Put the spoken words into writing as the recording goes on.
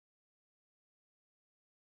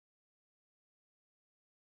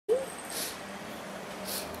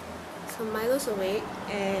So Milo's awake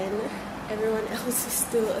and everyone else is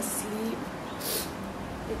still asleep.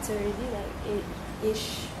 It's already like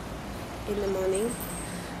 8-ish in the morning.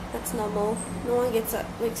 That's normal. No one wakes up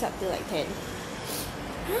till like 10.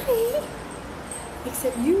 Hi!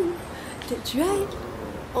 Except you. That's right.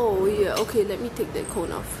 Oh yeah, okay, let me take that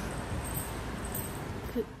cone off.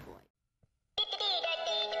 Good boy.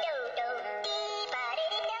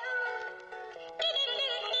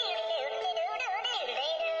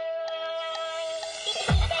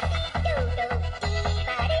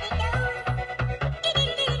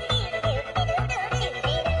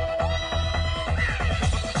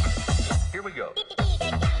 Here we go.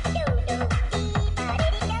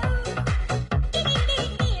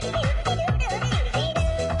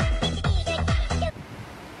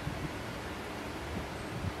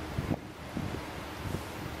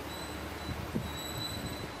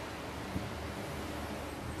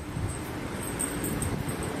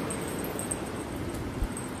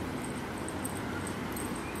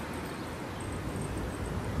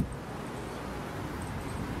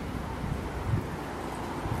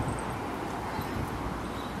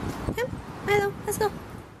 Milo, let's go.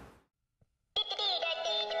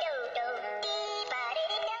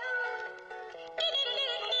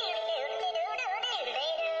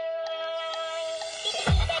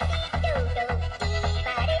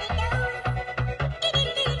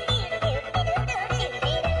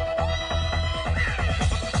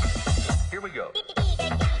 Here we go.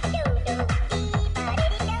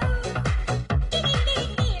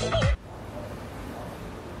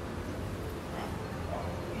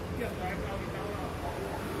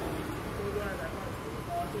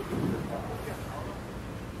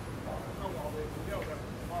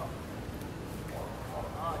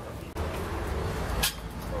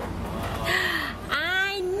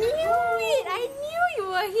 I knew it! I knew you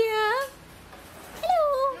were here!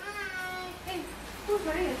 Hello! Hi! Hey, who's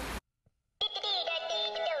Ryan?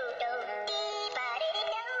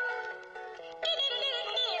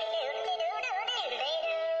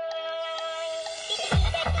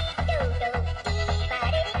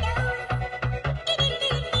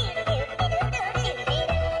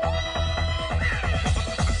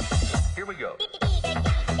 Here we go.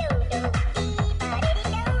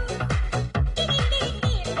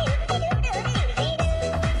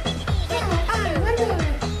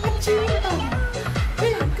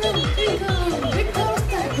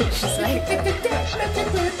 She's like...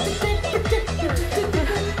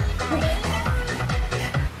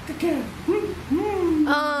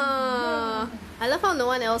 I love how no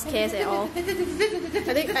one else cares at all. I think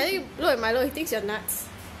look at Milo, he thinks you're nuts.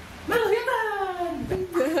 Milo, your turn!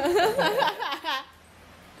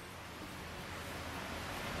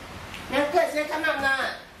 Now, good, so come up now.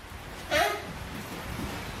 Huh?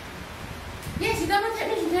 Yes, you double tap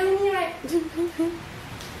me, you tell me right.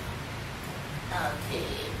 Okay.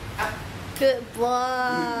 Up. Good boy.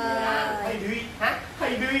 How you do it? Huh? How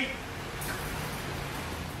you do it?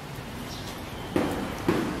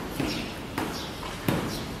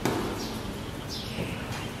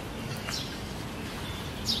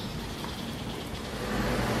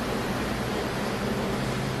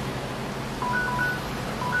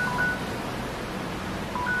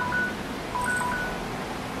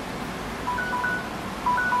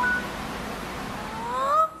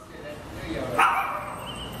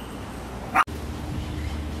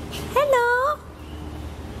 Hello.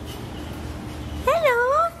 Hello.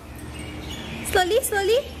 Slowly,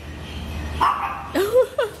 slowly. Now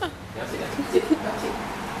sit down, sit.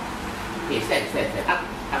 Okay, stand.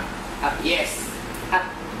 Up, yes. Up,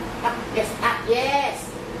 yes.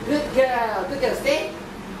 Good girl, stay.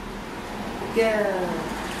 Good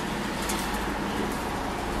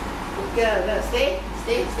girl, stay.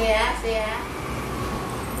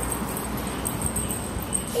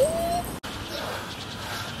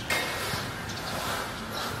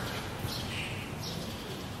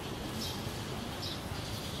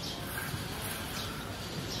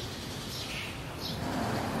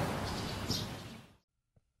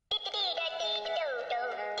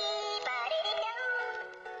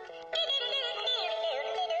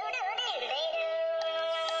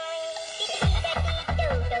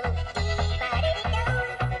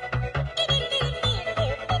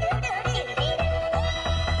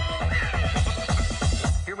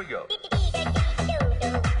 Here we go.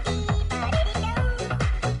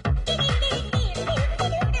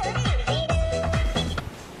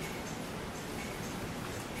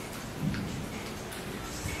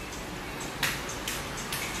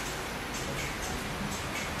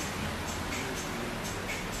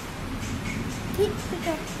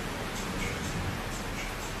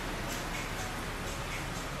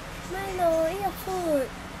 Milo. Milo, eat your food.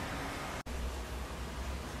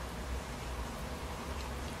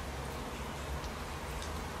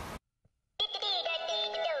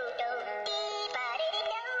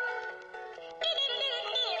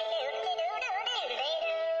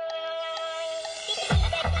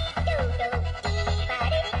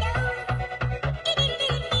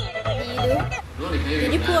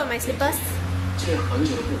 Did you poo on my slippers?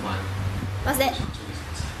 What's that?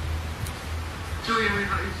 就因为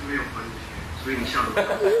他一直没有还你钱，所以你下楼。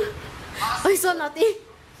Oh, he's so naughty.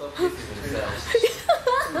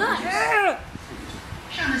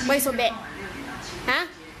 Why so bad? Huh?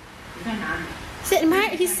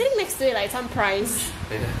 He's sitting next to it like some prize.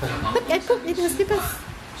 Look, I pooped in his slippers.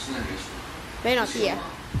 Very naughty, yeah.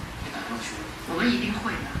 我们一定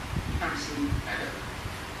会的，放心。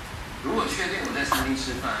如果确定我在餐厅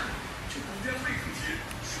吃饭，就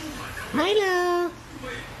Milo.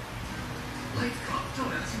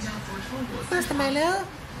 What's the Milo?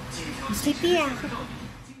 Sleepy, yeah.